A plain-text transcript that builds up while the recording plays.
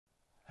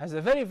has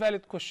a very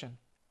valid question.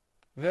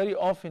 Very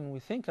often we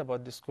think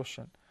about this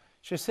question.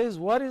 She says,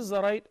 what is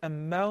the right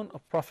amount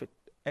of profit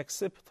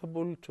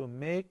acceptable to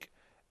make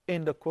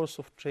in the course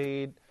of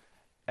trade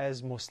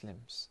as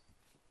Muslims?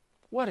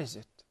 What is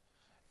it?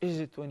 Is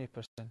it 20%,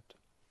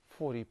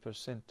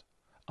 40%,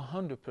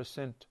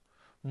 100%,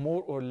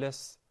 more or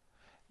less?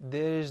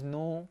 There is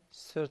no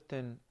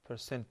certain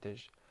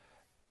percentage.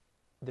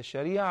 The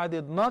Sharia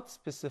did not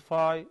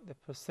specify the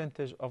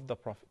percentage of the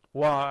profit.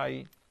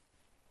 Why?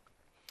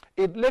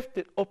 It left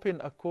it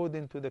open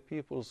according to the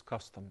people's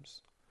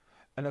customs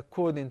and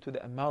according to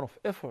the amount of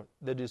effort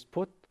that is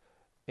put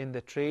in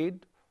the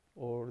trade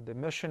or the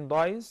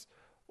merchandise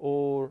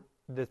or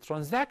the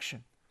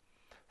transaction.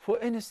 For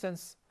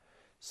instance,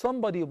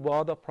 somebody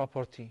bought a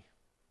property.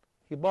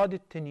 He bought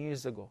it 10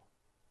 years ago.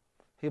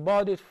 He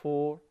bought it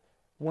for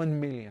 1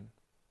 million.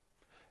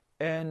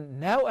 And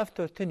now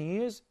after 10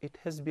 years, it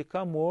has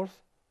become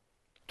worth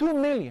 2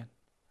 million.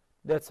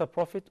 That's a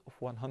profit of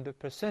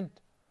 100%.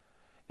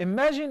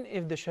 Imagine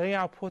if the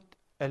Sharia put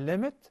a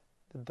limit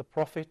that the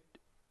profit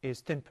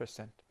is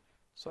 10%.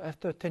 So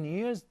after 10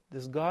 years,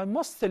 this guy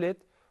must sell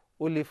it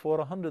only for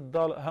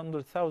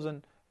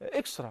 $100,000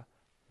 extra.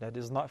 That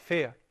is not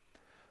fair.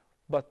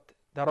 But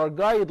there are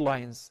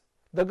guidelines.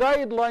 The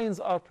guidelines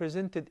are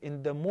presented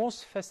in the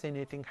most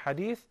fascinating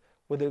hadith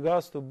with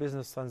regards to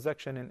business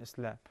transaction in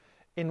Islam,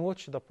 in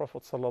which the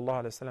Prophet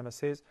ﷺ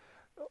says,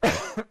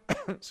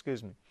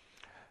 excuse me,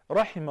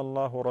 رحم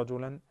الله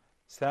رجلا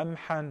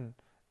سمحا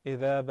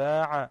إذا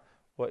باع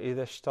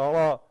وإذا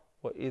اشترى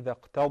وإذا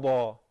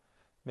اقتضى.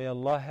 May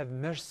Allah have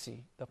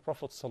mercy. The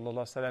Prophet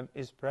ﷺ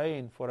is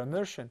praying for a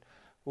merchant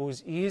who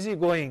is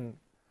easygoing,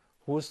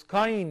 who is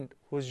kind,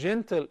 who is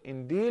gentle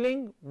in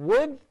dealing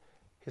with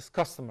his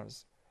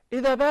customers.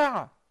 إذا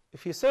باع,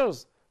 if he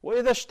sells,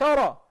 وإذا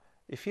اشترى,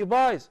 if he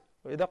buys,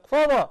 وإذا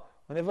اقتضى,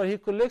 whenever he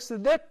collects the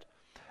debt.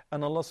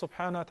 And Allah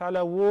subhanahu wa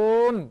ta'ala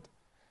warned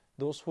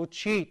those who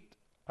cheat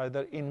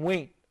either in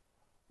weight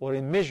or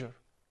in measure,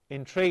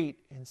 in trade,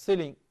 in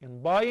selling,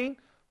 in buying,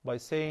 by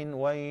saying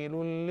وَيْلٌ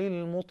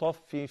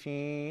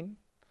لِلْمُطَفِّفِينَ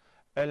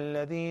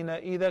الَّذِينَ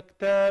إِذَا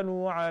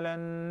اكْتَالُوا عَلَى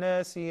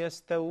النَّاسِ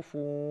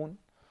يَسْتَوْفُونَ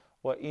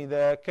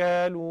وَإِذَا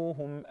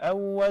كَالُوهُمْ أَوْ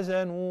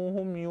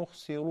وَزَنُوهُمْ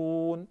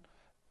يُخْسِرُونَ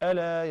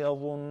أَلَا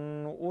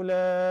يَظُنُّ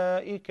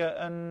أُولَئِكَ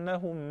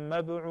أَنَّهُمْ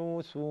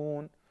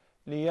مَبْعُوثُونَ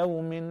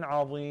لِيَوْمٍ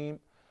عَظِيمٍ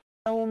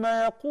يَوْمَ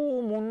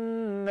يَقُومُ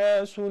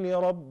النَّاسُ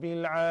لِرَبِّ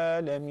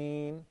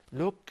الْعَالَمِينَ.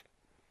 Look,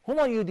 whom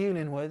are you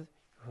dealing with?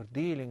 You're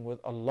dealing with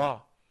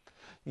Allah.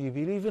 You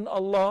believe in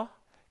Allah,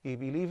 you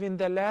believe in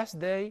the last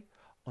day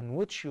on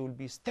which you will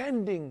be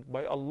standing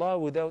by Allah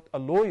without a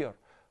lawyer,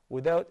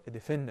 without a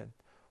defendant,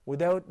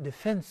 without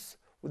defense,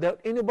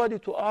 without anybody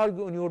to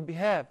argue on your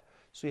behalf.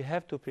 So you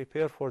have to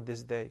prepare for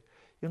this day.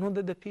 You know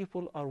that the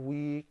people are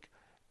weak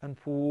and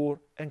poor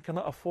and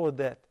cannot afford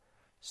that.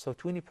 So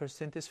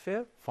 20% is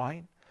fair?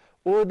 Fine.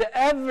 Or the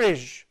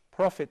average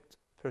profit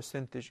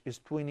percentage is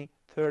 20,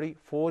 30,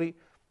 40,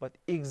 but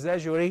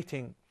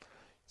exaggerating.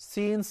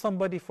 Seeing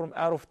somebody from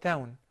out of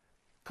town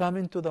come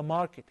into the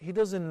market, he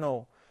doesn't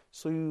know.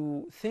 So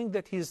you think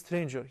that he's a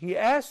stranger. He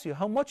asks you,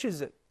 how much is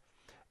it?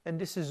 And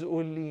this is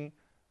only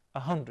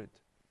 100,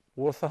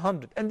 worth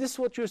 100. And this is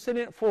what you're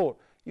selling it for.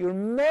 Your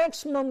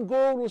maximum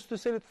goal was to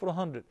sell it for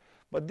 100.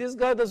 But this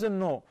guy doesn't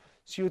know.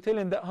 So you tell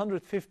him that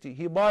 150.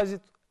 He buys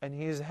it and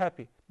he is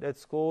happy.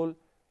 That's called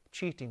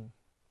cheating.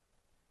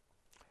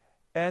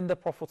 And the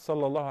Prophet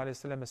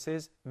ﷺ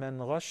says, مَنْ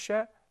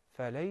غَشَّ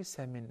فَلَيْسَ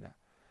مِنَّا.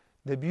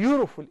 The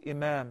beautiful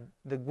Imam,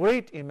 the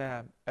great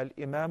Imam,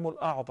 Al-Imam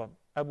Al-A'zam,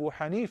 Abu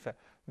Hanifa,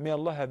 may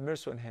Allah have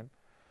mercy on him,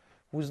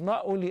 was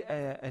not only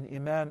an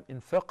Imam in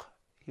fiqh,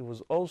 he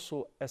was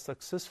also a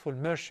successful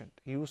merchant.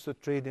 He used to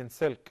trade in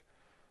silk.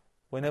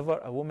 Whenever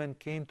a woman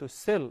came to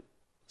sell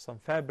some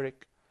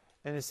fabric,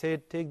 and he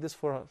said, take this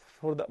for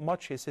that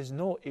much, he says,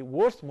 no, it's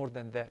worth more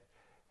than that.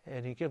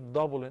 And he kept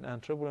doubling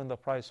and tripling the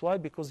price. Why?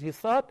 Because he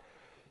thought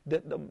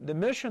that the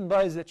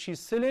merchandise that she's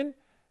selling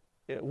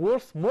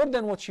worth more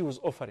than what she was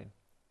offering.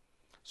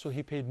 So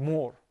he paid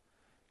more.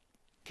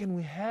 Can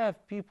we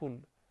have people,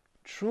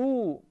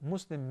 true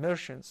Muslim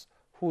merchants,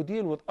 who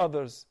deal with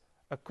others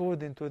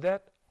according to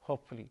that?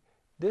 Hopefully.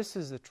 This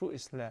is the true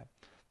Islam.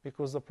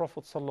 Because the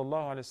Prophet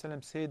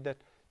ﷺ said that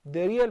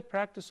the real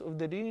practice of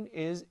the deen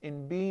is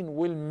in being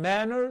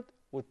well-mannered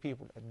with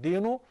people.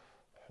 Ad-dinu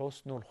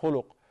husnul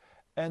khuluq.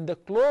 And the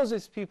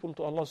closest people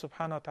to Allah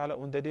subhanahu wa ta'ala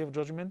on the Day of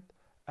Judgment,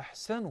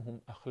 أحسنهم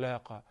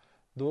أخلاقا.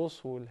 Those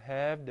who will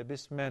have the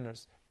best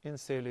manners in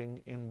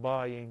selling, in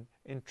buying,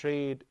 in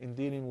trade, in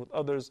dealing with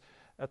others,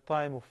 a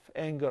time of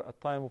anger, a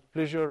time of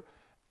pleasure,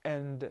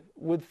 and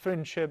with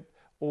friendship,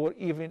 or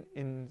even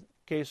in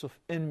case of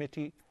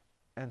enmity,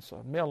 and so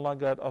on. May Allah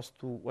guide us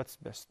to what's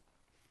best.